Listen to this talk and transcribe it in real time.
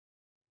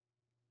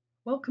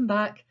Welcome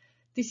back.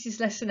 This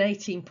is lesson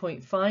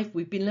 18.5.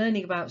 We've been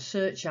learning about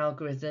search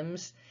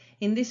algorithms.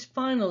 In this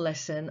final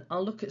lesson,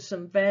 I'll look at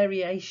some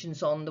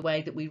variations on the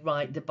way that we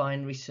write the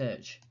binary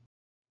search.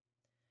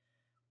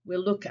 We'll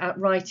look at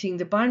writing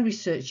the binary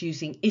search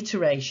using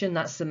iteration,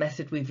 that's the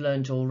method we've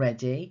learned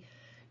already,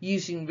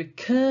 using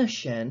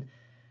recursion,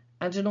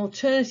 and an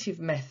alternative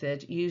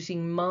method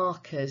using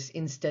markers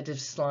instead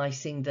of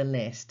slicing the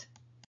list.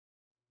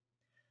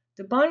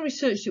 The binary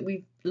search that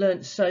we've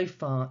learnt so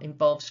far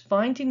involves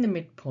finding the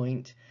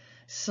midpoint,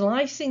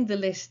 slicing the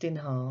list in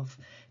half,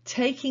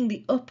 taking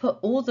the upper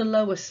or the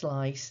lower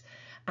slice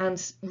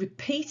and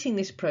repeating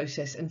this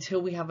process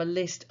until we have a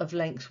list of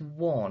length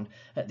 1.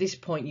 At this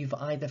point you've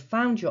either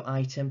found your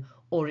item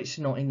or it's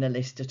not in the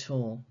list at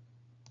all.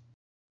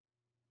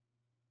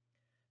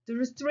 There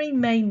are three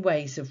main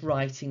ways of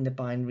writing the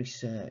binary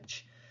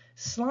search: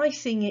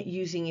 slicing it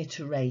using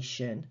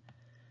iteration,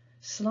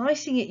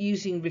 slicing it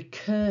using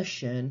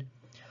recursion,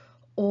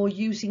 or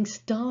using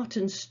start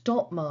and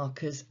stop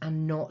markers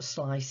and not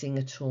slicing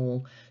at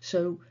all.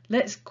 So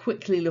let's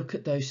quickly look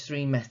at those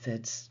three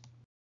methods.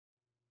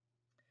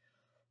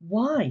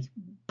 Why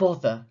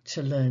bother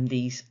to learn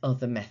these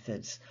other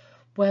methods?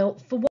 Well,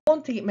 for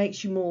one thing, it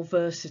makes you more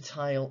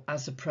versatile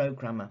as a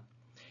programmer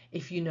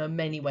if you know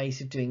many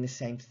ways of doing the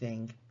same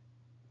thing.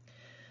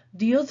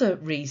 The other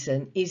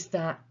reason is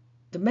that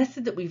the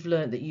method that we've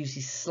learned that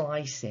uses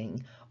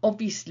slicing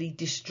obviously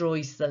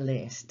destroys the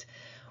list.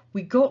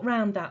 We got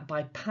round that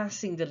by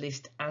passing the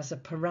list as a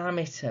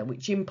parameter,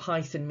 which in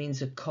Python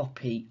means a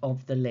copy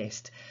of the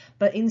list.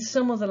 But in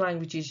some other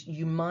languages,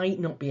 you might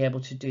not be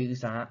able to do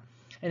that.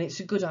 And it's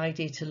a good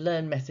idea to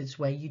learn methods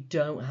where you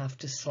don't have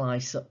to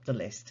slice up the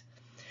list.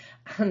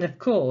 And of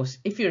course,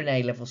 if you're an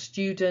A-level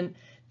student,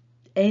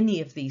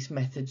 any of these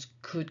methods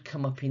could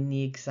come up in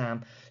the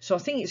exam. So I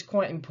think it's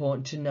quite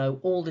important to know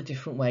all the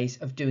different ways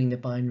of doing the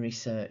binary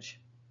search.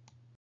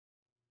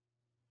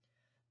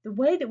 The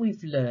way that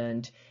we've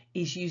learned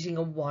is using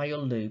a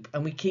while loop,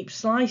 and we keep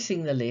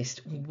slicing the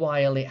list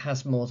while it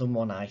has more than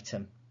one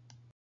item.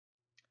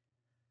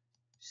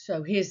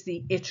 So here's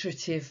the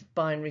iterative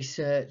binary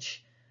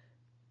search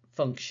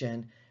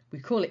function. We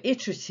call it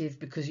iterative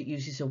because it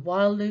uses a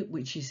while loop,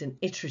 which is an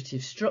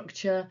iterative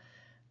structure,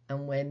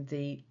 and when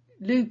the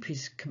loop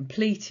is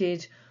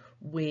completed,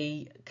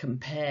 we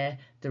compare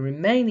the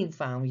remaining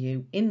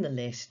value in the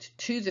list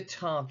to the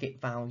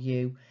target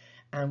value,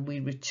 and we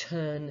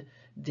return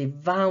the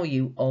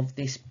value of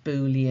this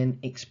Boolean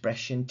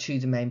expression to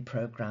the main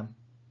program.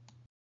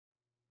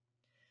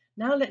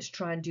 Now let's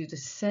try and do the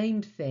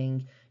same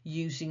thing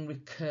using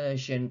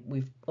recursion.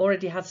 We've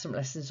already had some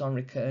lessons on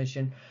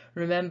recursion.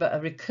 Remember, a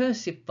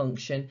recursive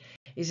function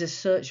is a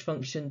search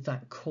function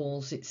that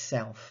calls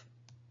itself.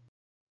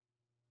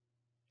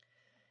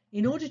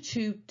 In order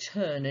to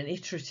turn an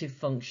iterative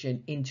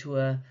function into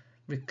a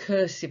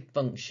recursive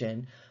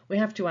function, we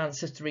have to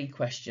answer three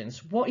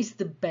questions. What is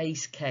the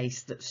base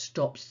case that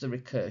stops the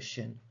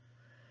recursion?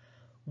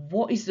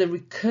 What is the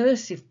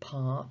recursive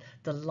part,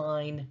 the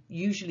line,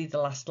 usually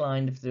the last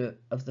line of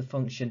the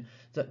function,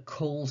 that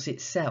calls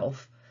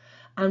itself?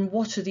 And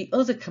what are the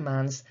other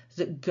commands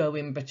that go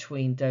in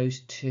between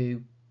those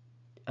two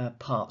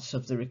parts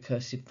of the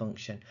recursive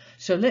function?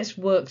 So let's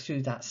work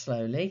through that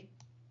slowly.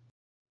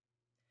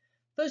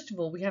 First of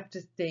all, we have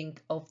to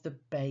think of the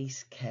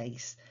base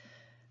case.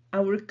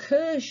 Our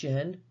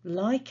recursion,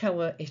 like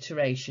our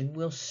iteration,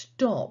 will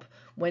stop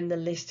when the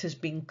list has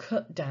been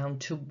cut down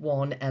to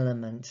one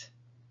element.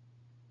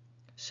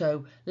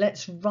 So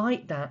let's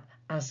write that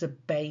as a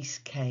base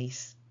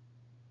case.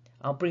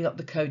 I'll bring up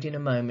the code in a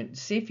moment.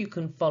 See if you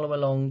can follow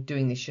along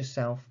doing this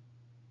yourself.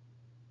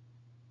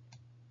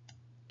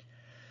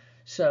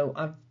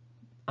 So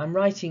I'm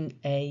writing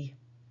a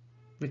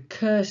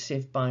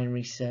recursive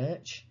binary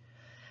search,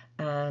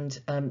 and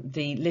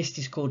the list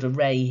is called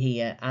array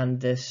here, and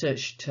the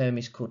search term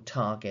is called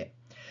target.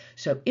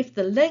 So if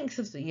the length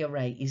of the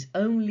array is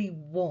only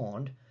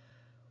 1,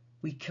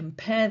 we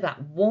compare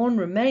that one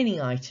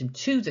remaining item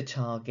to the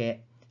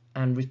target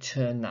and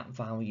return that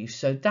value.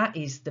 So that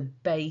is the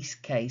base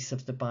case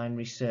of the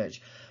binary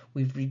search.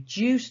 We've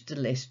reduced the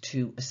list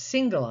to a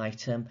single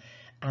item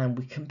and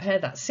we compare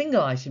that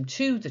single item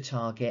to the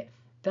target.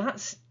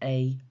 That's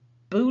a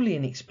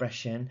Boolean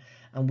expression,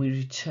 and we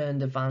return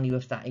the value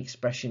of that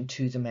expression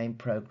to the main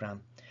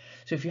program.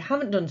 So if you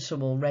haven't done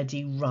so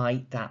already,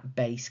 write that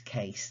base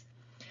case.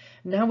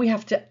 Now we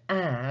have to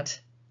add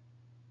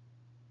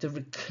the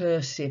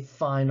recursive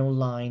final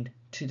line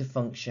to the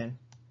function.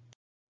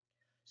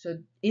 So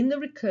in the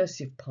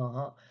recursive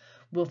part,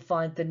 we'll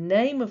find the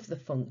name of the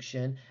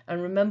function,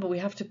 and remember we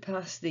have to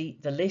pass the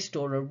list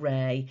or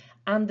array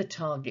and the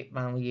target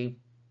value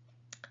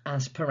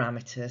as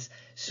parameters.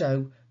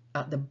 So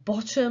at the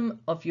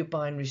bottom of your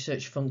binary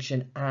search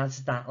function, add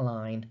that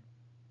line.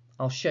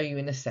 I'll show you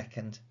in a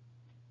second.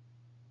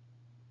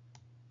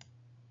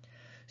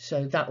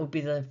 So that would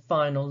be the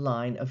final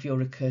line of your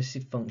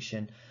recursive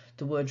function.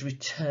 The word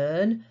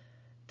return,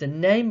 the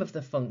name of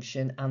the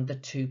function, and the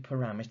two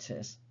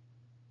parameters.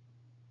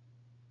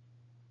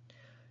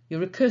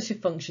 Your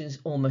recursive function is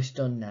almost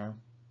done now.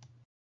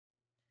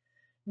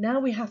 Now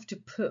we have to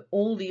put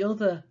all the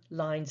other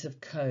lines of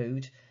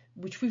code,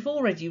 which we've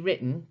already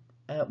written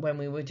when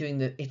we were doing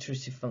the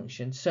iterative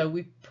function. So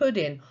we put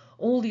in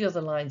all the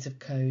other lines of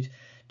code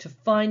to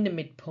find the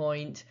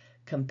midpoint,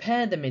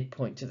 compare the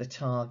midpoint to the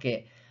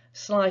target,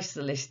 slice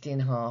the list in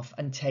half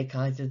and take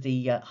either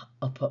the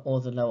upper or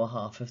the lower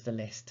half of the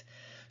list.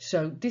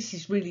 So this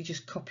is really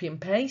just copy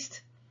and paste.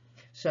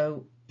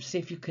 So see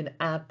if you can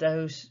add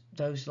those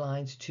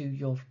lines to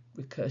your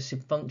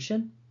recursive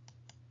function.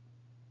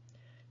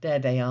 There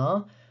they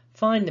are.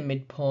 Find the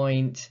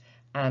midpoint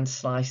and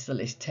slice the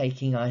list,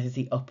 taking either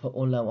the upper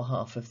or lower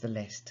half of the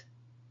list.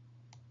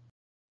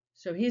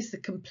 So here's the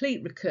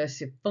complete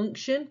recursive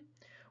function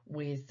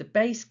with the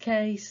base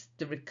case,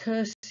 the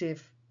recursive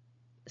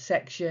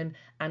section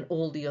and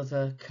all the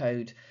other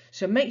code.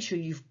 So make sure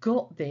you've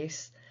got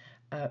this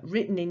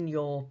written in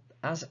your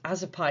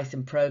as a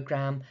Python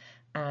program,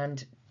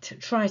 and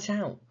try it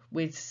out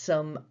with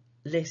some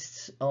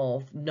lists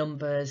of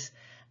numbers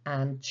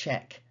and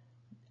check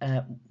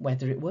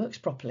whether it works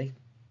properly.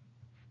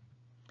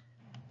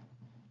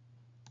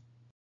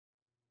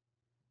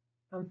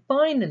 And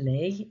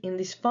finally, in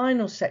this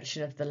final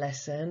section of the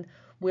lesson,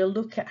 we'll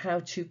look at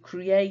how to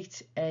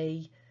create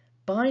a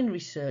binary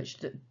search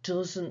that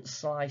doesn't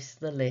slice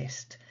the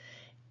list.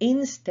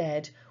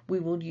 Instead, we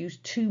will use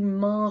two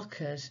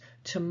markers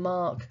to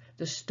mark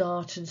the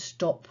start and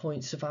stop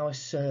points of our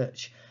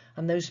search,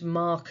 and those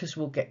markers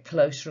will get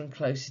closer and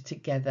closer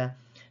together.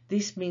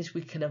 This means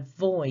we can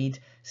avoid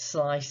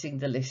slicing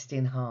the list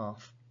in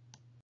half.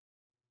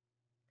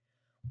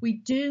 We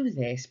do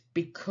this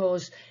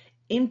because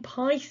in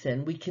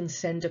Python we can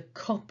send a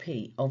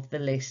copy of the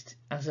list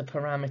as a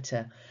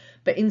parameter,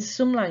 but in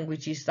some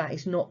languages that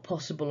is not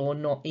possible or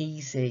not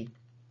easy,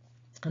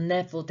 and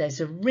therefore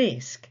there's a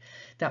risk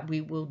that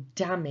we will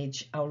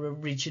damage our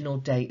original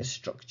data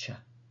structure.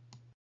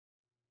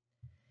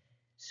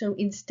 So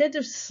instead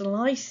of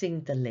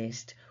slicing the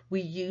list,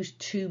 we use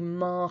two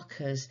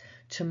markers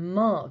to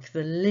mark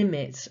the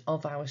limits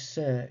of our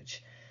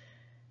search.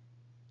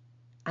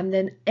 And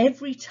then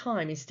every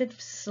time, instead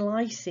of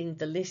slicing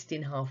the list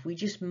in half, we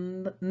just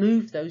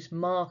move those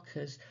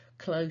markers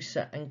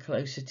closer and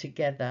closer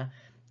together.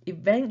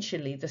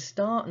 Eventually, the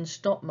start and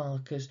stop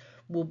markers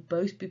will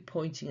both be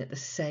pointing at the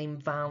same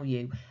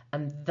value,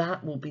 and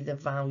that will be the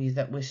value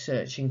that we're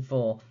searching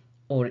for,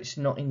 or it's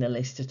not in the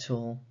list at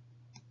all.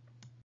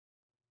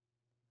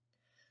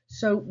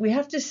 So we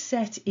have to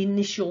set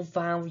initial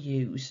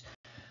values.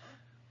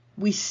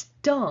 We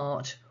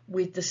start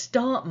with the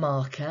start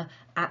marker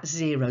at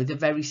 0, the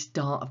very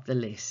start of the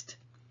list,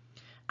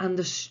 and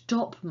the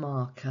stop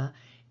marker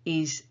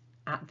is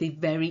at the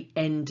very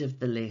end of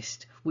the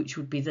list, which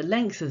would be the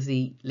length of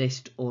the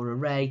list or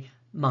array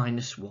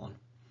 -1,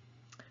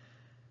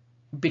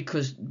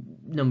 because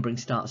numbering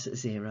starts at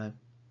 0.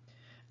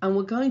 And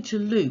we're going to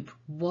loop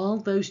while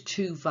those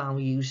two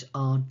values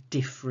are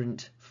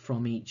different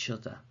from each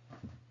other.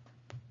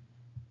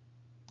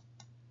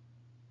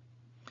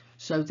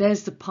 So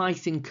there's the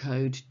Python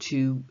code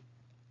to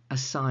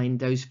assign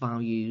those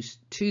values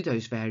to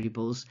those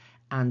variables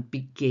and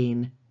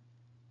begin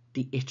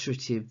the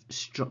iterative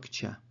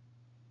structure.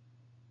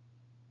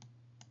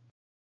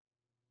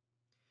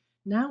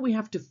 Now we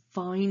have to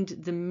find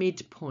the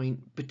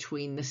midpoint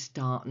between the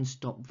start and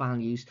stop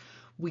values.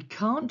 We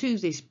can't do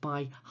this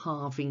by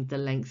halving the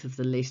length of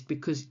the list,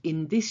 because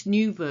in this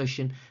new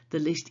version the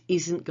list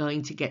isn't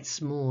going to get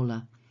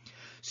smaller.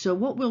 So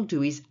what we'll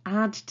do is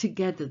add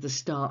together the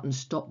start and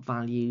stop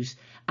values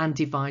and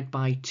divide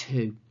by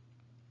 2.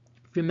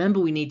 Remember,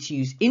 we need to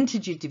use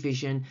integer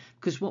division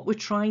because what we're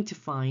trying to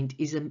find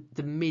is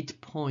the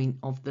midpoint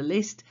of the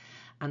list,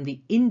 and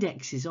the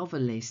indexes of a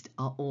list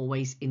are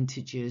always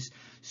integers.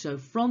 So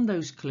from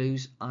those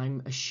clues,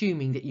 I'm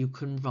assuming that you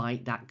can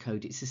write that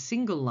code. It's a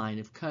single line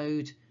of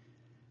code,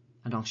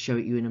 and I'll show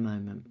it you in a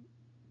moment.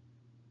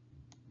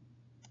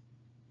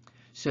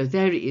 So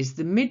there it is.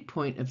 The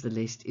midpoint of the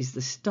list is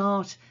the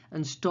start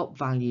and stop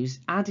values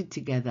added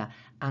together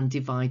and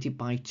divided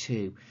by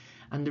 2.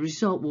 And the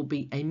result will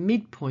be a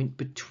midpoint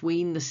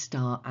between the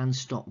start and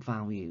stop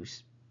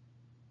values.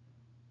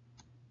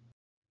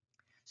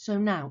 So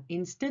now,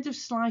 instead of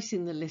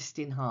slicing the list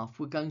in half,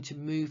 we're going to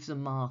move the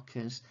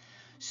markers.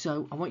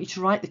 So I want you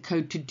to write the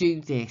code to do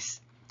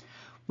this.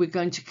 We're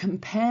going to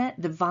compare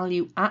the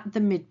value at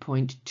the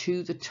midpoint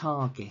to the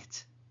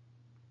target.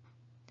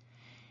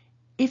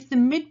 If the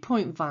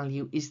midpoint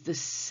value is the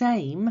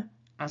same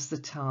as the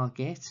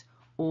target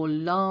or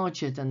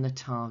larger than the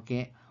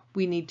target,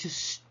 we need to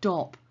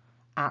stop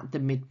at the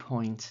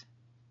midpoint.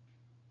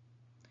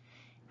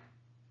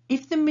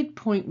 If the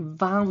midpoint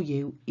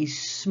value is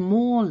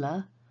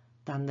smaller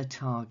than the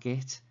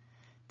target,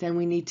 then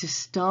we need to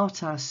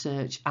start our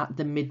search at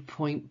the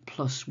midpoint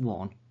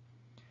 +1.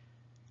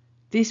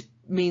 This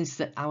means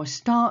that our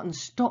start and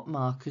stop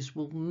markers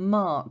will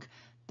mark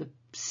the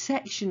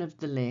section of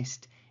the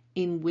list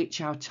in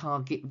which our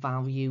target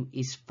value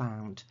is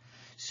found.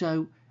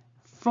 So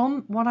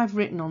from what I've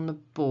written on the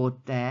board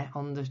there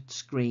on the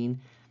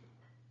screen,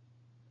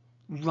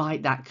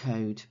 write that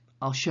code.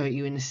 I'll show it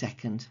you in a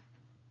second.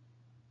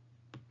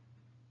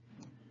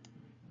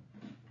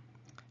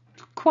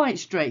 Quite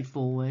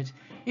straightforward.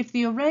 If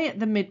the array at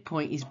the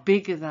midpoint is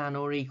bigger than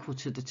or equal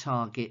to the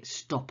target,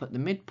 stop at the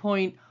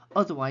midpoint,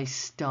 otherwise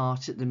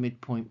start at the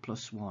midpoint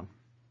plus 1.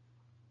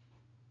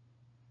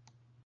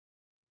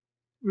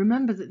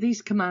 Remember that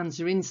these commands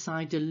are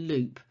inside a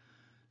loop,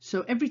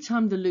 so every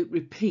time the loop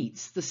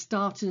repeats, the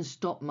start and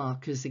stop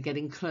markers are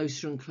getting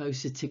closer and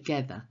closer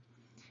together.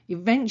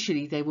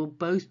 Eventually they will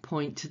both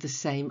point to the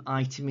same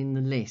item in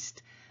the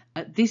list.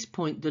 At this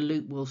point the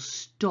loop will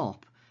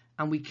stop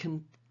and we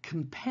can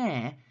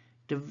compare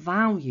the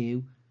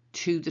value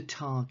to the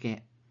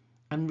target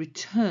and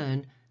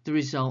return the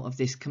result of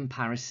this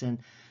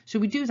comparison. So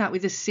we do that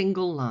with a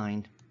single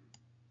line.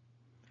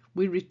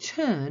 We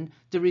return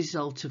the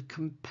result of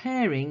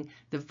comparing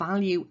the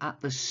value at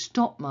the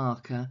stop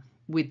marker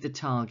with the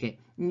target.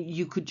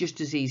 You could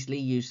just as easily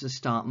use the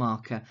start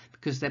marker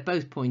because they're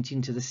both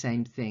pointing to the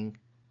same thing.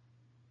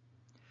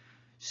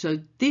 So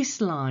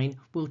this line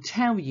will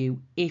tell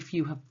you if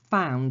you have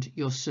found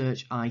your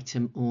search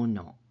item or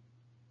not.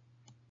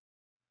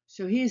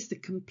 So here's the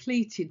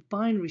completed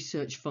binary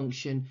search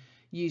function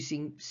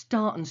using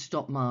start and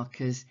stop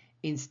markers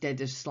instead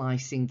of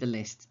slicing the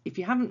list. If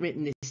you haven't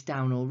written this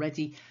down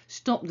already,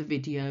 stop the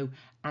video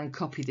and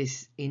copy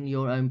this in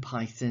your own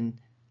Python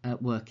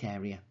work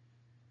area.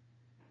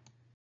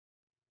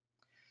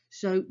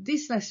 So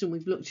this lesson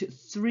we've looked at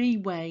 3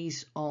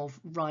 ways of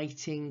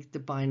writing the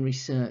binary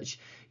search,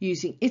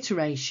 using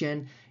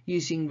iteration,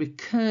 using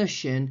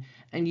recursion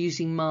and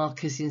using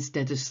markers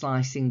instead of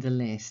slicing the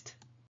list.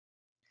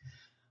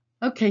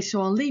 Okay,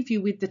 so I'll leave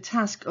you with the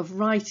task of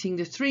writing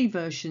the 3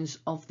 versions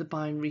of the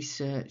binary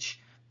search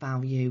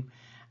value,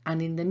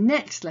 and in the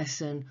next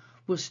lesson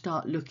we'll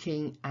start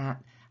looking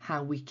at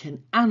how we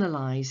can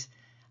analyze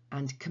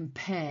and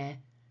compare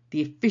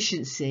the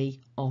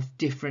efficiency of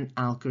different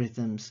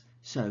algorithms.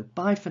 So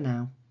bye for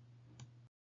now.